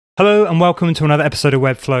Hello and welcome to another episode of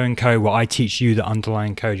Webflow and Co, where I teach you the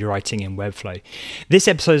underlying code you're writing in Webflow. This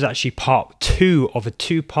episode is actually part 2 of a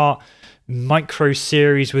 2-part micro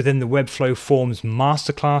series within the Webflow Forms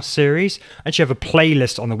Masterclass series. I actually have a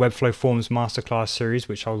playlist on the Webflow Forms Masterclass series,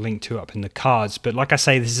 which I'll link to up in the cards. But like I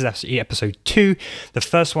say, this is actually episode 2. The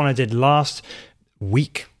first one I did last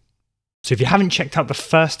week. So if you haven't checked out the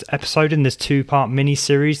first episode in this 2-part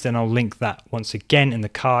mini-series, then I'll link that once again in the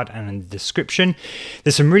card and in the description.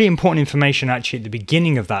 There's some really important information actually at the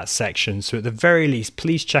beginning of that section. So at the very least,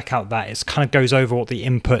 please check out that. It kind of goes over what the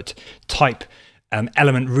input type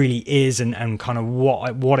element really is and kind of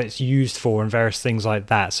what it's used for and various things like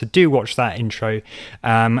that. So do watch that intro.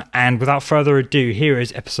 And without further ado, here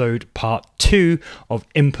is episode part 2 of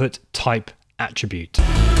input type attribute.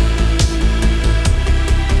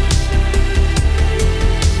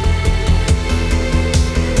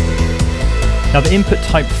 Now the input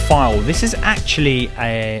type file, this is actually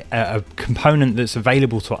a component that's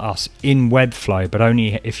available to us in Webflow, but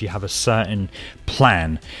only if you have a certain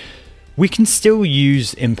plan. We can still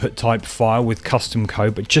use input type file with custom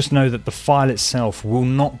code, but just know that the file itself will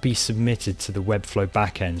not be submitted to the Webflow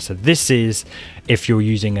backend. So this is if you're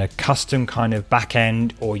using a custom kind of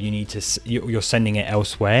backend, or you're sending it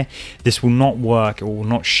elsewhere. This will not work. It will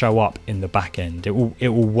not show up in the backend. It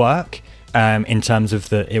will work. In terms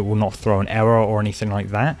of it will not throw an error or anything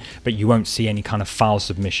like that, but you won't see any kind of file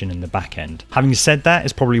submission in the back end. Having said that,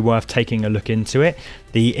 it's probably worth taking a look into it.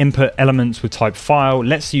 The input elements with type file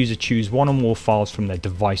lets the user choose one or more files from their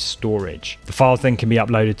device storage. The files then can be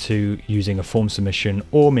uploaded to using a form submission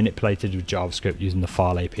or manipulated with JavaScript using the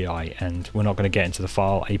file API. And we're not going to get into the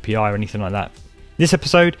file API or anything like that this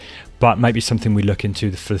episode, but maybe something we look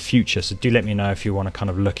into for the future. So do let me know if you want to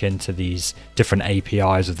kind of look into these different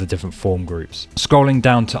APIs of the different form groups. Scrolling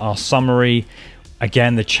down to our summary,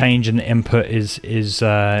 again, the change in the input is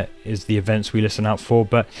the events we listen out for.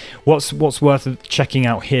 But what's worth checking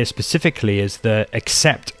out here specifically is the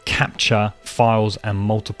accept, capture files and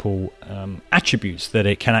multiple attributes that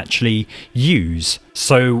it can actually use.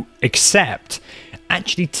 So accept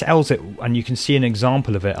actually tells it, and you can see an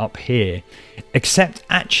example of it up here. Except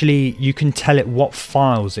actually you can tell it what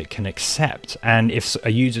files it can accept, and if a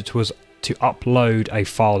user was to upload a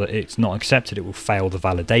file that it's not accepted, it will fail the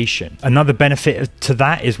validation. Another benefit to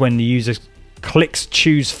that is when the user clicks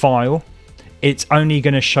choose file, it's only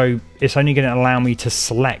going to allow me to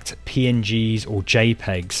select PNGs or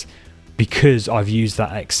JPEGs because I've used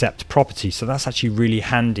that accept property. So that's actually really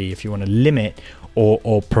handy if you want to limit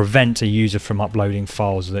or prevent a user from uploading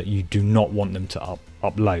files that you do not want them to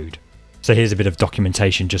upload. So here's a bit of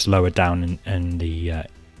documentation just lower down in the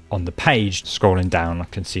on the page. Scrolling down, I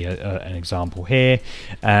can see an example here,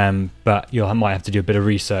 but you might have to do a bit of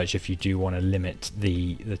research if you do want to limit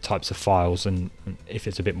the types of files, and if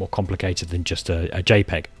it's a bit more complicated than just a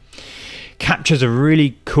JPEG. Capture's a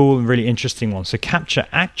really cool and really interesting one. So capture,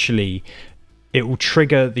 actually, it will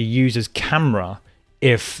trigger the user's camera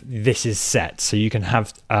if this is set. So you can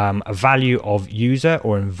have a value of user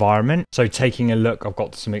or environment. So taking a look, I've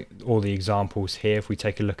got all the examples here. If we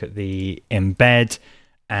take a look at the embed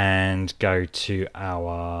and go to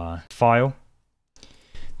our file,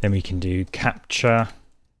 then we can do capture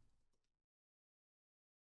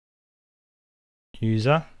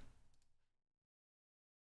user,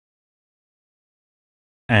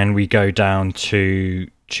 and we go down to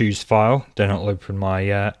choose file. Then I'll open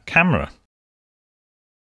my camera.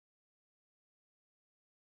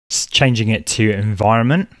 Changing it to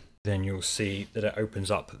environment, then you'll see that it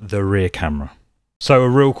opens up the rear camera. So a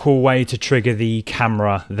real cool way to trigger the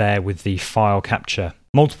camera there with the file capture.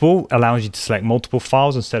 Multiple allows you to select multiple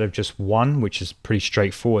files instead of just one, which is pretty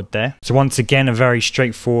straightforward there. So once again, a very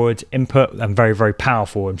straightforward input and very, very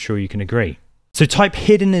powerful, I'm sure you can agree. So type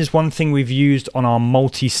hidden is one thing we've used on our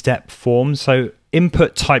multi-step form. So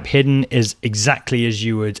input type hidden is exactly as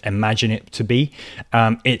you would imagine it to be.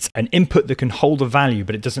 It's an input that can hold a value,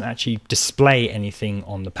 but it doesn't actually display anything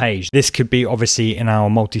on the page. This could be, obviously, in our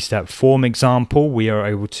multi-step form example, we are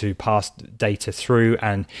able to pass data through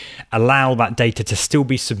and allow that data to still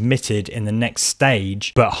be submitted in the next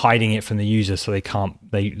stage, but hiding it from the user so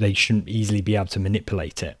they shouldn't easily be able to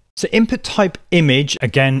manipulate it. So input type image,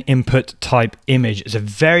 again, input type image is a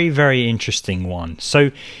very, very interesting one.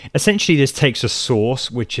 So essentially this takes a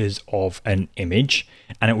source, which is of an image,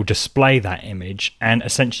 and it will display that image. And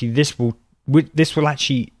essentially this will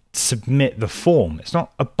actually submit the form. It's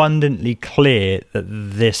not abundantly clear that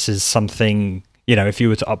this is something, you know, if you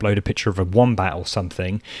were to upload a picture of a wombat or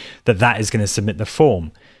something, that is going to submit the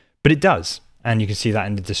form, but it does. And you can see that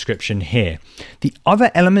in the description here. The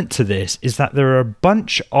other element to this is that there are a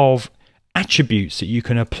bunch of attributes that you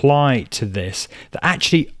can apply to this that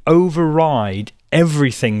actually override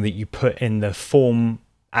everything that you put in the form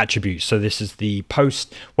attributes. So this is the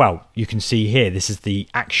post, well, you can see here, this is the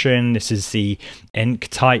action, this is the enc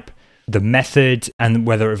type, the method, and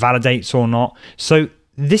whether it validates or not. So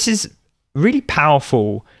this is really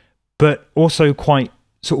powerful, but also quite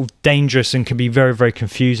sort of dangerous and can be very, very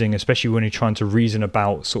confusing, especially when you're trying to reason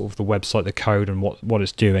about sort of the website, the code, and what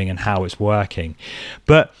it's doing and how it's working.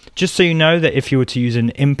 But just so you know that if you were to use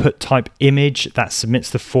an input type image that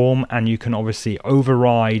submits the form, and you can obviously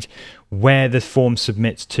override where the form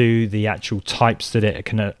submits to, the actual types that it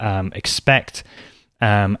can expect,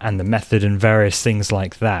 and the method and various things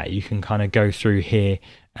like that, you can kind of go through here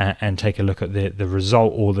and take a look at the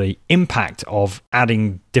result or the impact of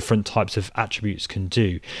adding different types of attributes can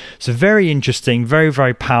do. So very interesting, very,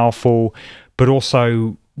 very powerful, but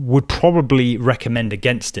also would probably recommend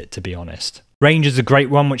against it, to be honest. Range is a great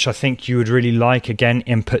one, which I think you would really like. Again,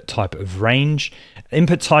 input type of range.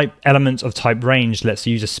 Input type elements of type range lets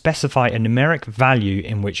the user specify a numeric value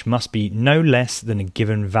in which must be no less than a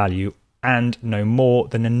given value and no more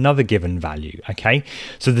than another given value. Okay,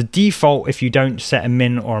 so the default, if you don't set a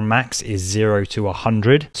min or a max, is 0 to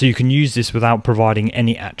 100. So you can use this without providing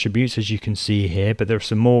any attributes, as you can see here, but there are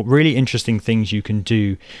some more really interesting things you can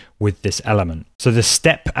do with this element. So the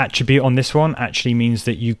step attribute on this one actually means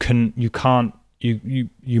that you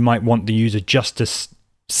might want the user just to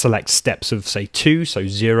select steps of, say, 2, so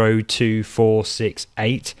 0, 2, 4, 6,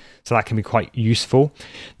 8. So that can be quite useful.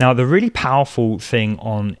 Now, the really powerful thing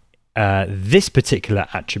on this particular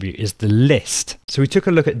attribute is the list. So we took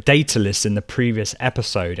a look at data lists in the previous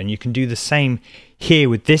episode, and you can do the same here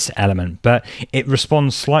with this element, but it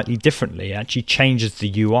responds slightly differently. It actually changes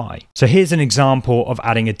the UI. So here's an example of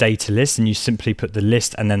adding a data list, and you simply put the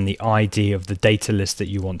list and then the ID of the data list that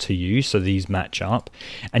you want to use. So these match up,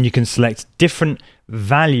 and you can select different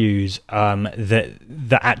values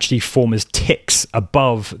that actually form as ticks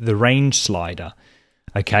above the range slider.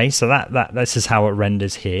 Okay, so this is how it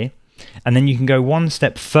renders here. And then you can go one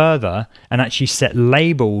step further and actually set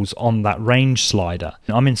labels on that range slider.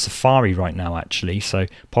 I'm in Safari right now, actually, so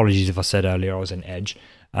apologies if I said earlier I was in Edge.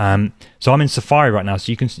 So I'm in Safari right now, so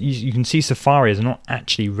you can see Safari is not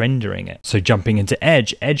actually rendering it. So jumping into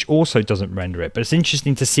Edge, Edge also doesn't render it, but it's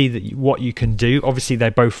interesting to see that what you can do. Obviously, they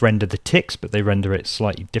both render the ticks, but they render it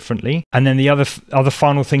slightly differently. And then the other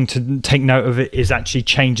final thing to take note of it is actually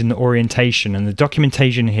changing the orientation. And the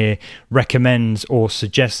documentation here recommends or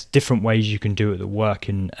suggests different ways you can do it that work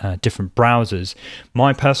in different browsers.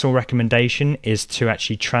 My personal recommendation is to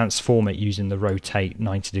actually transform it using the rotate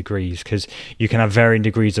 90 degrees, because you can have varying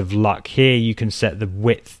degrees of luck. Here you can set the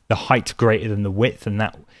width, the height greater than the width, and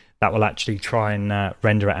that will actually try and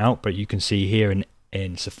render it out. But you can see here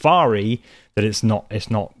in Safari that it's not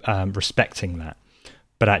respecting that.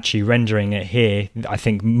 But actually rendering it here, I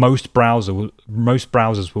think most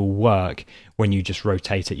browsers will work when you just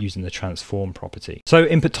rotate it using the transform property. So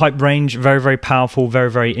input type range, very, very powerful,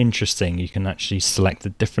 very, very interesting. You can actually select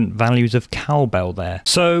the different values of cowbell there.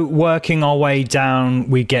 So working our way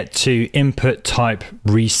down, we get to input type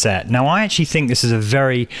reset. Now, I actually think this is a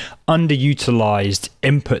very underutilized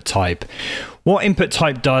input type. What input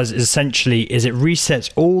type does is essentially it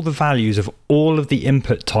resets all the values of all of the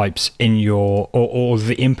input types in your, or all of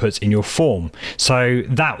the inputs in your form. So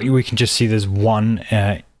that we can just see there's one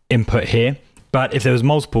input here. But if there was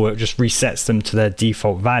multiple, it just resets them to their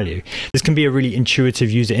default value. This can be a really intuitive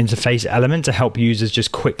user interface element to help users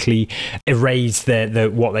just quickly erase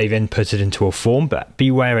what they've inputted into a form. But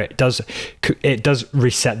beware, it does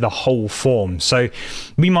reset the whole form. So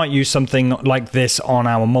we might use something like this on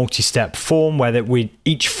our multi-step form, where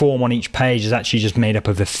each form on each page is actually just made up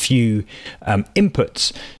of a few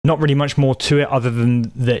inputs. Not really much more to it other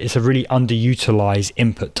than that it's a really underutilized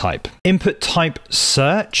input type. Input type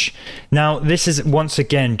search. Now, this is once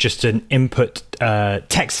again just an input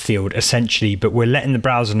text field essentially, but we're letting the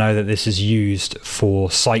browser know that this is used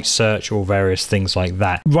for site search or various things like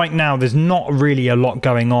that. Right now, there's not really a lot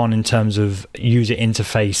going on in terms of user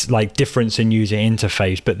interface, like difference in user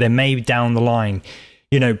interface, but there may be down the line,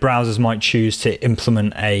 you know, browsers might choose to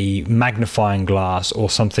implement a magnifying glass or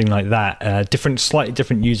something like that, slightly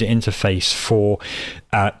different user interface for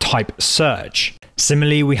type search.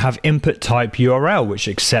 Similarly, we have input type URL, which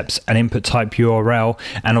accepts an input type URL,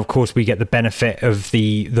 and of course we get the benefit of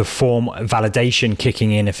the form validation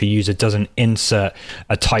kicking in if a user doesn't insert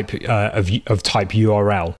a type of type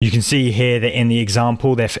URL. You can see here that in the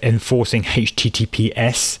example they're enforcing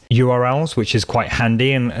HTTPS URLs, which is quite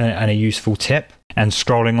handy and a useful tip. And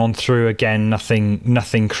scrolling on through again,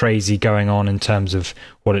 nothing crazy going on in terms of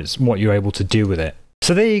what you're able to do with it.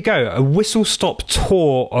 So there you go, a whistle-stop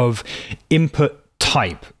tour of input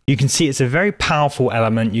type. You can see it's a very powerful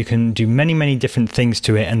element. You can do many different things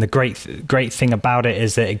to it, and the great thing about it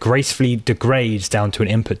is that it gracefully degrades down to an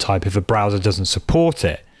input type if a browser doesn't support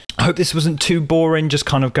it. I hope this wasn't too boring, just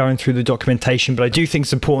kind of going through the documentation, but I do think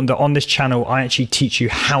it's important that on this channel, I actually teach you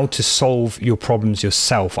how to solve your problems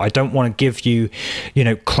yourself. I don't want to give you,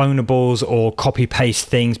 clonables or copy paste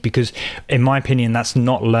things, because in my opinion, that's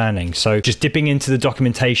not learning. So just dipping into the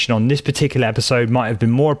documentation on this particular episode might have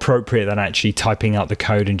been more appropriate than actually typing out the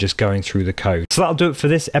code and just going through the code. So that'll do it for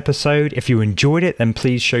this episode. If you enjoyed it, then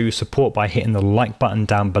please show your support by hitting the like button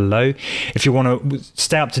down below. If you want to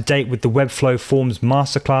stay up to date with the Webflow Forms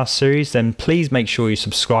Masterclass series, then please make sure you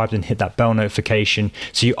subscribe and hit that bell notification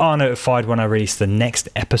so you are notified when I release the next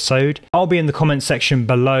episode. I'll be in the comment section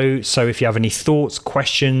below, so if you have any thoughts,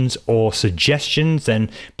 questions or suggestions, then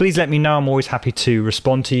please let me know. I'm always happy to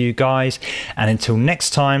respond to you guys, and until next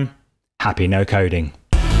time, happy no coding.